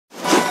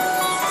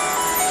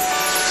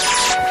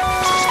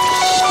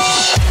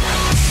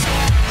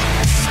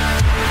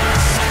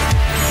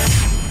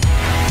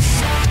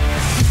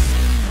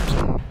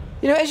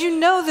As you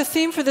know, the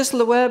theme for this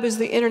LeWeb is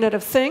the Internet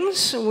of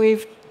Things.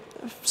 We've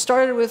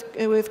started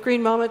with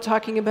Green Mama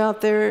talking about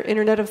their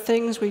Internet of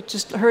Things. We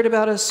just heard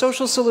about a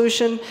social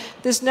solution.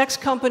 This next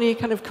company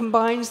kind of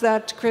combines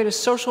that to create a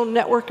social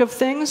network of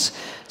things.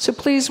 So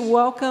please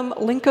welcome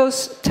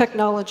Lyncos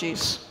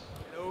Technologies.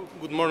 Hello,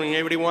 good morning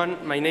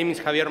everyone. My name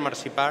is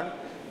Javier-Marc.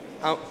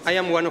 I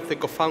am one of the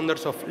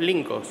co-founders of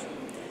Lyncos.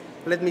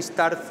 Let me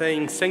start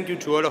saying thank you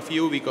to all of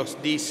you because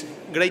this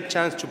great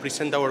chance to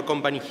present our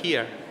company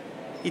here.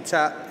 It's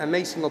an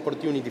amazing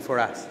opportunity for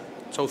us.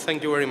 So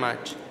thank you very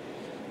much.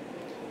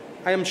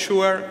 I am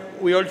sure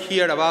we all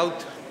hear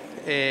about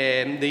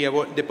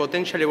the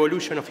potential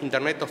evolution of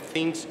Internet of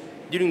Things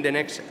during the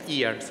next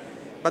years.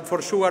 But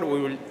for sure,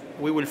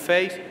 we will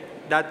face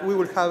that we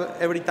will have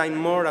every time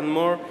more and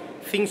more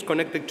things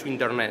connected to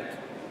Internet.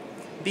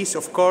 This,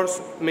 of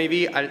course,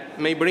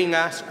 may bring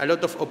us a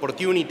lot of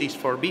opportunities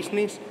for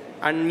business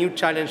and new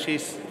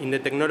challenges in the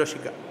technology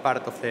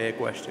part of the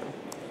question.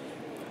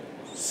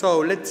 So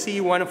let's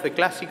see one of the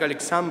classical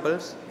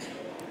examples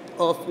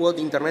of what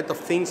Internet of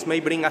Things may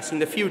bring us in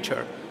the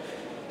future,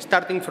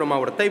 starting from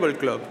our table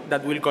clock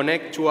that will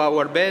connect to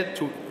our bed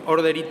to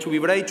order it to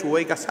vibrate to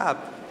wake us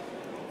up,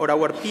 or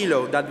our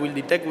pillow that will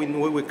detect when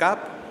we wake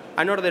up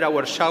and order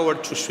our shower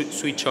to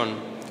switch on,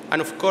 and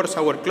of course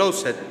our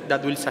closet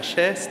that will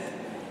suggest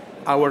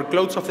our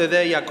clothes of the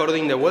day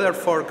according to the weather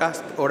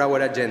forecast or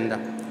our agenda.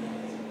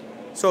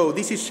 So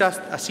this is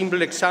just a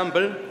simple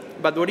example.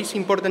 But what is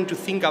important to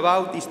think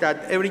about is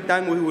that every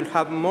time we will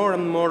have more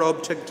and more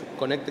objects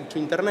connected to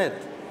Internet.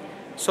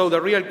 So the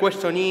real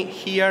question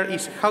here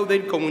is how they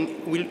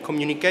will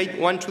communicate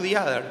one to the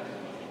other,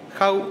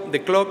 how the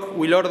clock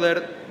will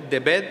order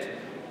the bed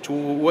to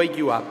wake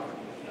you up.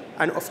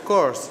 And of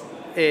course,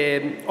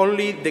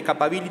 only the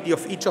capability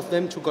of each of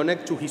them to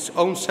connect to his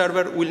own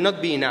server will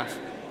not be enough.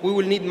 We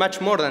will need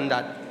much more than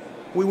that.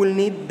 We will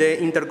need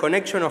the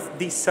interconnection of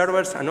these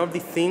servers and all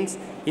these things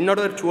in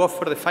order to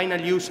offer the final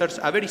users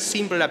a very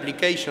simple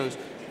applications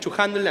to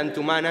handle and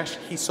to manage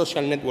his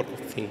social network of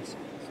things.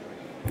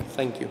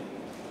 Thank you.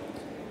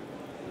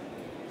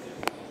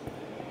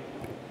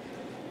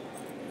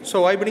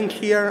 So I bring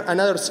here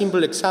another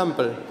simple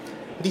example.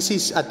 This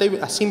is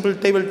a simple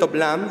tabletop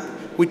lamp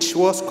which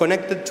was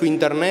connected to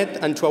Internet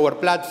and to our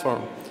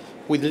platform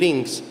with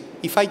links.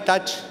 If I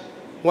touch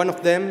one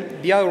of them,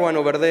 the other one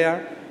over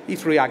there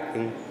is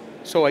reacting.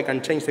 So I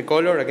can change the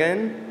color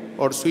again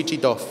or switch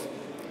it off.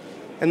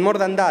 And more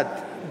than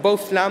that,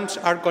 both lamps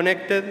are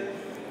connected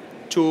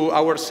to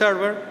our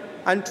server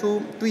and to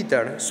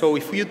Twitter. So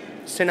if you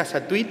send us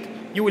a tweet,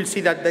 you will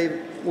see that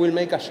they will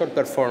make a short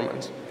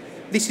performance.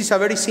 This is a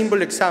very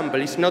simple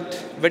example. It's not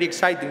very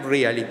exciting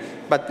really,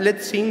 but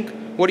let's think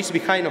what is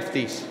behind of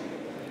this.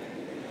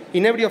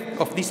 In every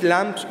of these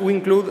lamps, we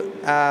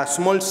include a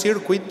small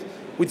circuit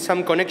with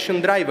some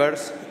connection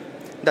drivers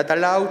that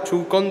allow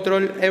to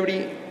control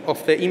every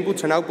of the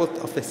inputs and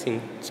outputs of the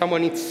thing.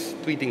 Someone is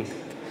tweeting.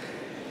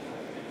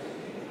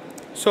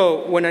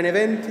 So when an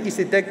event is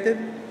detected,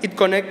 it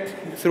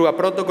connects through a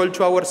protocol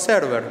to our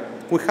server.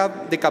 We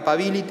have the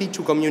capability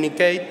to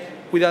communicate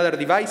with other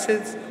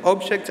devices,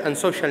 objects, and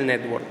social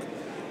network.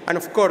 And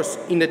of course,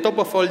 in the top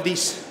of all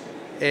these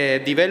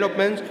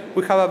developments,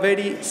 we have a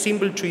very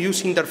simple to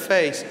use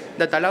interface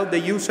that allows the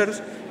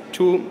users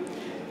to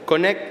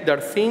connect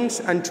their things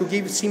and to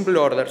give simple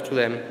orders to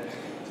them.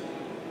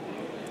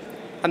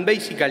 And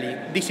basically,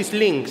 this is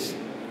Links.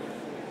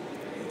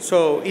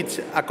 So it's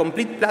a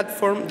complete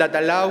platform that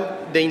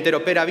allows the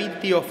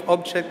interoperability of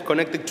objects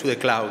connected to the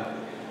cloud.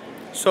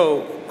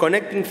 So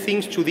connecting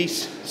things to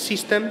this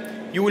system,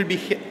 you will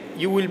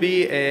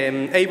be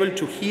able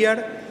to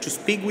hear, to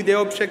speak with the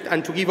object,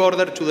 and to give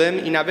order to them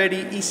in a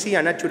very easy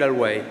and natural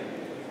way.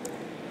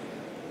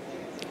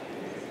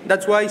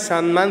 That's why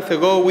some months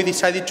ago we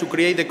decided to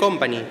create the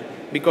company,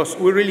 because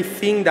we really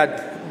think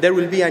that there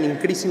will be an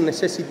increasing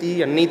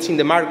necessity and needs in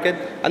the market,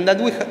 and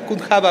that we could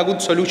have a good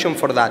solution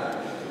for that.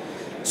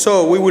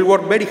 So we will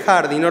work very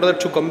hard in order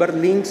to convert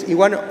Links in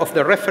one of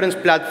the reference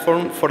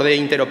platforms for the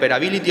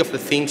interoperability of the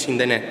things in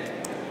the net.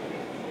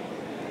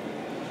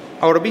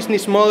 Our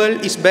business model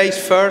is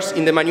based first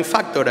in the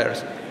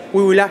manufacturers.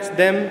 We will ask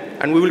them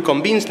and we will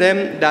convince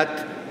them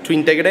that to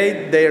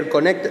integrate their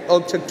connected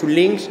object to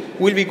Links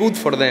will be good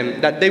for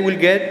them, that they will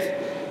get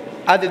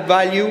added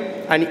value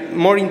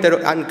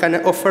and can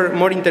offer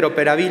more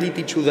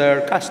interoperability to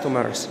their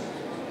customers.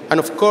 And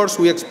of course,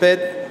 we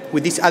expect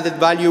with this added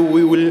value,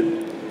 we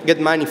will get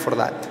money for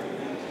that.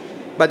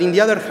 But in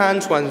the other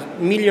hand,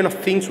 1 million of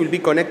things will be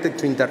connected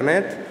to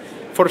Internet.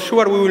 For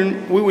sure,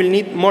 we will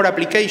need more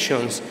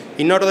applications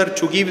in order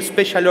to give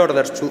special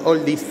orders to all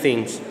these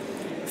things.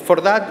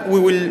 For that, we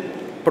will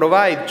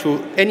provide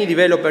to any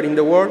developer in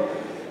the world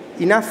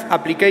enough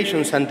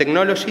applications and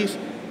technologies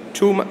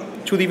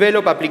to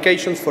develop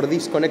applications for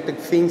these connected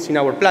things in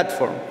our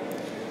platform.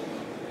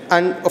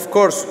 And of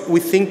course,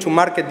 we think to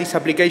market this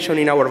application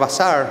in our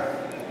bazaar.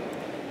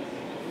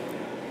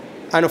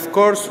 And of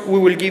course, we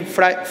will give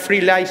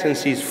free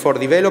licenses for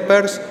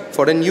developers,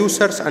 for end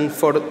users, and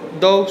for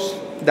those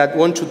that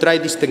want to try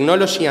this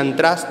technology and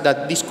trust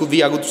that this could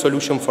be a good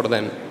solution for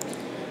them.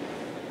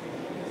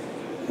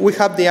 We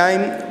have the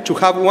aim to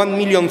have 1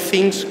 million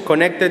things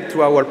connected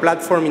to our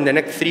platform in the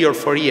next 3 or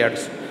 4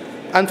 years.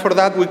 And for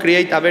that, we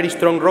create a very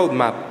strong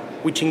roadmap,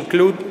 which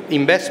include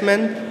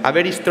investment, a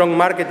very strong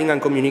marketing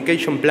and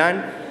communication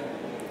plan,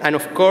 and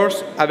of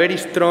course, a very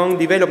strong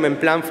development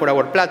plan for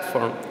our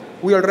platform.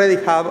 We already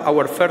have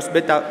our first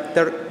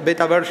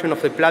beta version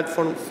of the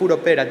platform full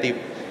operative,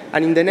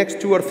 and in the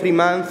next 2 or 3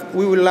 months,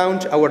 we will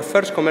launch our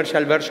first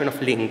commercial version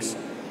of Links.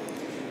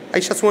 I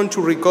just want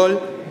to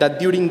recall that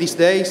during these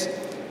days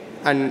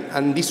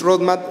and this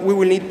roadmap, we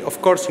will need,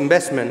 of course,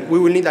 investment. We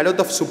will need a lot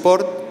of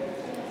support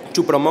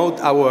to promote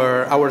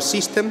our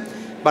system,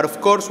 but of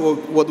course,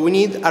 what we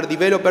need are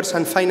developers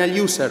and final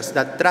users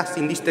that trust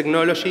in this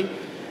technology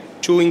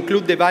to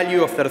include the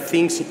value of their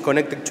things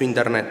connected to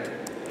internet.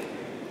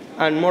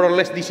 And more or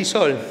less, this is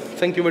all.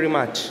 Thank you very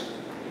much.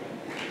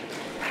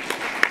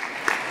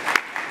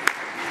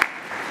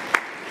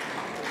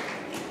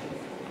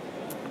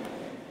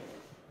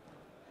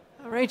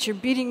 All right, you're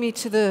beating me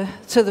to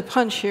the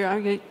punch here.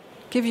 I'm going to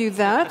give you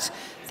that.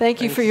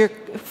 Thank you for your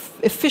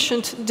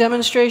efficient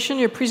demonstration,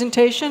 your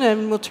presentation,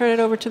 and we'll turn it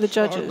over to the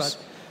judges.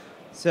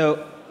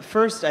 So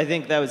first, I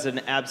think that was an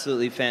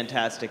absolutely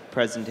fantastic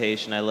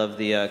presentation. I love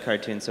the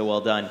cartoon, so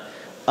well done.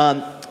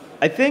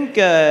 I think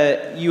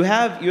you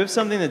have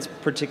something that's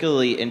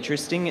particularly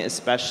interesting,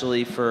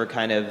 especially for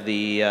kind of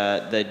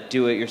the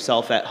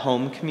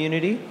do-it-yourself-at-home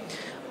community.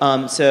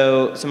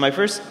 So my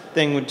first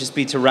thing would just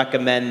be to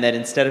recommend that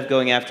instead of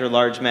going after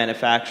large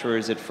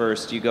manufacturers at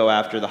first, you go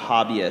after the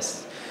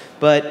hobbyists.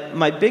 But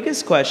my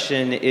biggest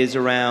question is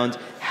around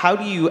how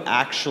do you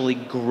actually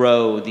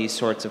grow these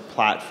sorts of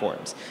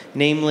platforms?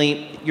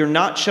 Namely, you're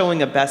not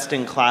showing a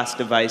best-in-class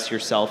device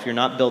yourself. You're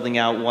not building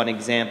out one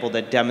example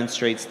that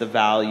demonstrates the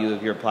value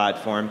of your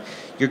platform.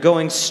 You're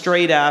going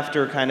straight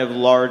after kind of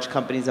large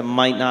companies that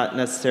might not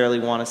necessarily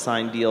want to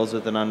sign deals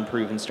with an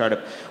unproven startup.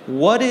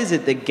 What is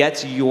it that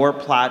gets your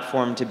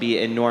platform to be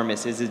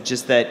enormous? Is it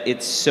just that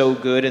it's so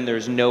good and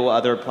there's no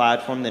other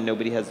platform that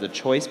nobody has the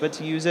choice but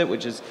to use it,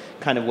 which is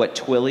kind of what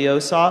Twilio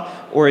saw?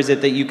 Or is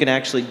it that you can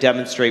actually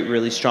demonstrate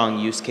really strong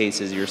use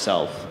cases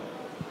yourself?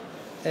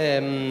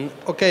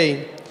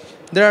 Okay,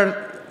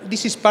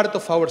 this is part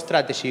of our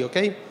strategy,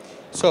 okay?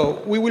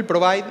 So we will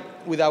provide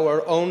with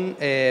our own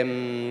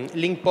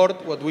link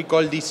port what we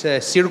call this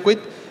circuit,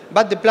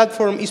 but the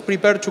platform is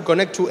prepared to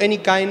connect to any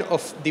kind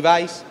of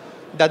device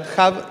that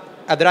have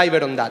a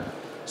driver on that.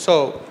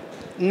 So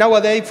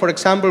nowadays, for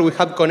example, we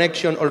have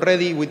connection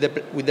already with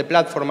the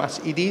platform as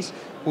it is,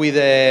 with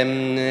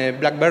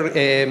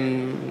BlackBerry,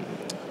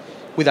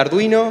 with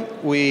Arduino,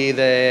 with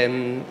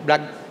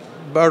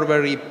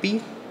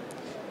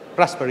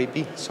Raspberry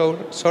Pi,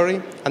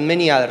 sorry, and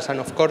many others, and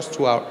of course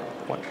to our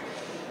one.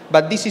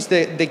 But this is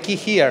the key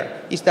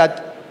here, is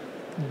that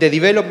the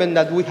development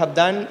that we have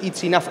done,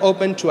 it's enough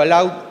open to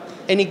allow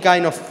any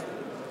kind of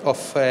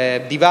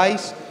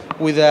device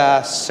with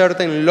a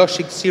certain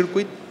logic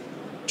circuit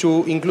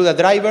to include a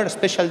driver, a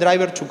special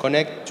driver to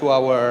connect to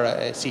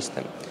our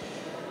system.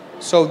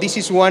 So this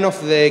is one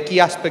of the key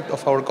aspects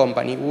of our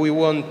company. We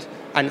want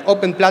an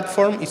open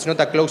platform, it's not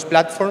a closed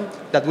platform,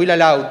 that will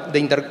allow the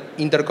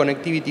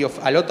interconnectivity of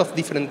a lot of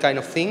different kind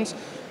of things.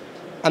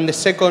 And the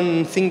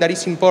second thing that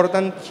is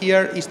important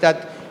here is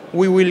that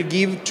we will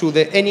give to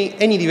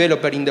any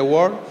developer in the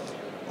world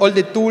all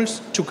the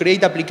tools to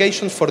create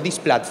applications for this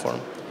platform.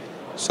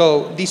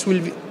 So this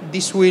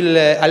will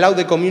allow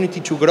the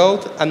community to grow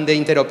and the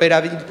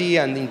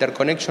interoperability and the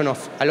interconnection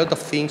of a lot of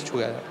things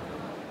together.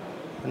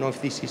 I don't know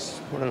if this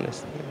is more or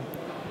less.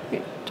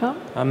 Okay.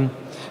 Tom?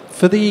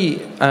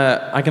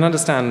 I can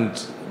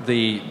understand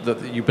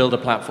that you build a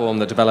platform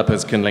that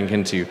developers can link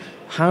into.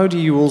 How do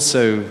you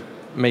also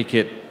make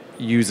it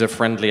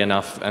user-friendly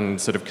enough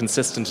and sort of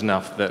consistent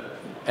enough that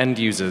end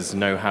users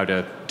know how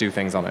to do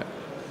things on it?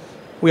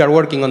 We are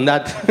working on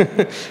that,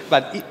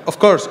 but of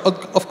course,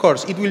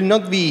 it will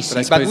not be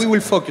easy. But we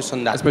will focus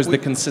on that. I suppose the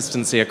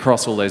consistency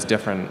across all those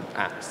different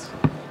apps.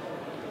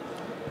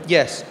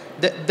 Yes,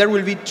 there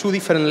will be two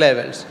different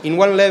levels. In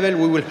one level,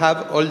 we will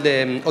have all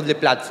the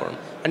platform,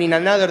 and in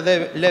another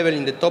level,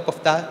 in the top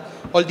of that,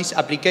 all these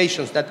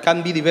applications that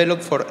can be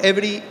developed for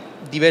every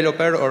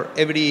developer or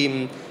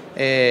every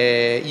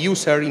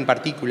user in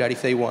particular,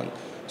 if they want.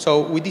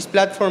 So with this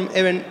platform,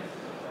 even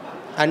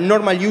a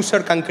normal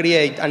user can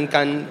create and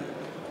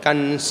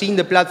can see in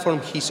the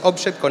platform his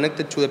object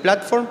connected to the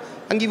platform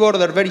and give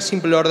very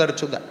simple order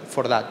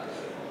for that.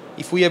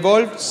 If we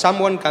evolve,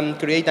 someone can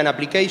create an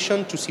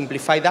application to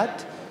simplify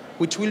that,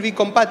 which will be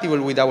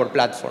compatible with our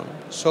platform.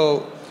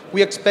 So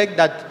we expect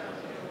that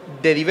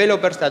the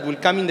developers that will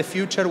come in the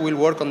future will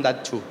work on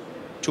that too,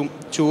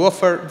 to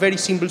offer very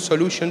simple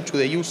solution to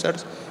the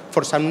users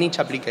for some niche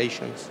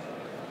applications.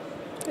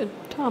 Good.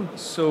 Tom?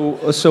 So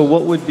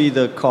what would be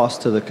the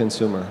cost to the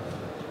consumer?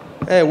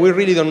 We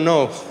really don't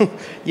know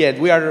yet.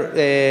 We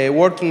are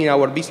working in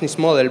our business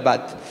model,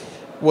 but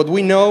what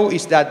we know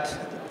is that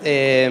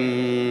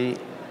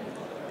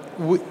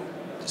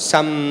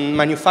some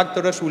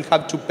manufacturers will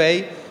have to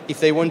pay if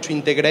they want to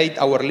integrate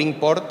our link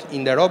port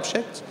in their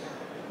objects,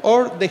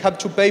 or they have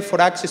to pay for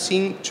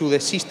accessing to the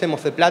system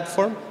of the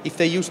platform if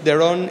they use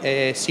their own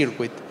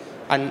circuit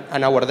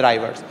and our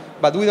drivers.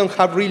 But we don't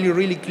have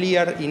really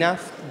clear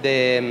enough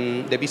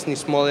the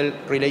business model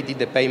related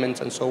to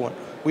payments and so on.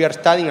 We are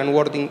studying and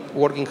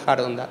working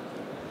hard on that.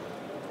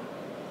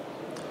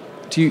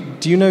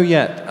 Do you know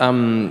yet,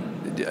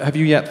 have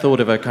you yet thought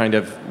of a kind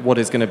of what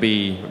is going to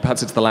be,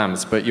 perhaps it's the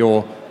lambs, but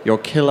your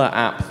killer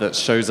app that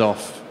shows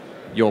off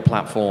your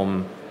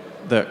platform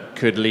that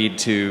could lead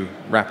to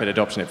rapid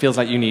adoption? It feels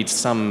like you need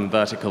some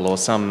vertical or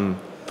some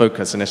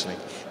focus initially.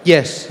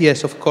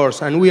 Yes, of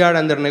course. And we are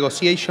under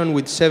negotiation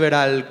with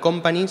several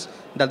companies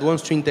that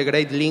wants to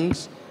integrate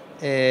links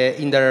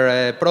in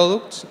their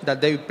products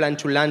that they plan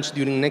to launch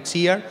during next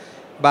year.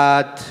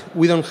 But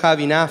we don't have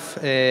enough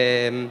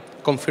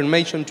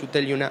confirmation to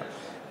tell you now.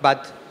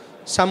 But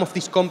some of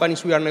these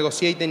companies we are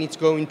negotiating, it's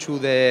going to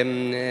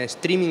the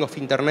streaming of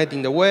internet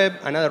in the web,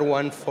 another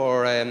one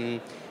for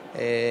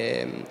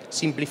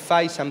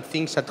simplify some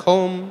things at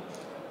home.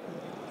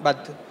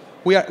 But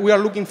we are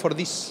looking for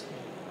this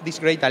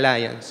great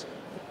alliance,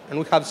 and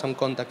we have some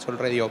contacts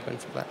already open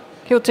for that.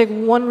 Okay, we'll take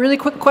one really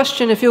quick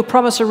question if you'll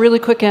promise a really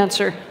quick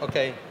answer.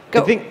 Okay.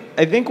 Go.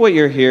 I think what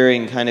you're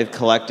hearing kind of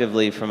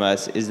collectively from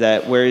us is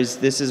that whereas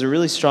this is a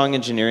really strong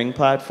engineering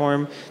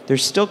platform,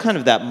 there's still kind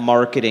of that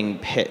marketing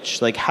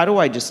pitch. Like, how do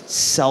I just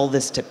sell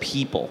this to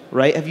people,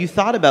 right? Have you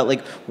thought about,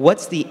 like,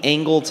 what's the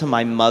angle to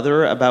my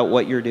mother about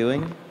what you're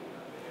doing?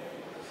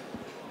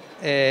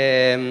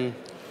 Yeah,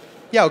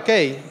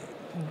 okay.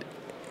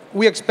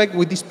 We expect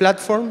with this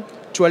platform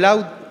to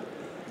allow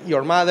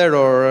your mother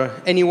or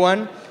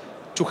anyone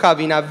to have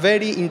in a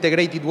very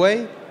integrated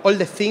way all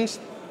the things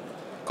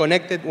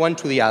connected one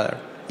to the other.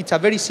 It's a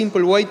very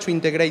simple way to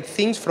integrate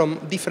things from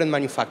different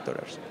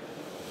manufacturers.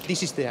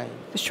 This is the aim.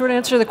 The short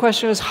answer to the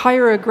question is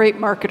hire a great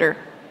marketer,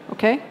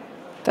 okay?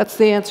 That's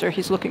the answer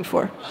he's looking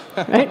for,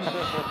 right?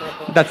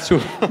 That's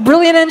true.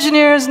 Brilliant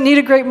engineers need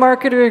a great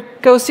marketer.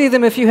 Go see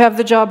them if you have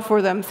the job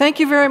for them. Thank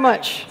you very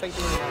much. Thank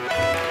you very much.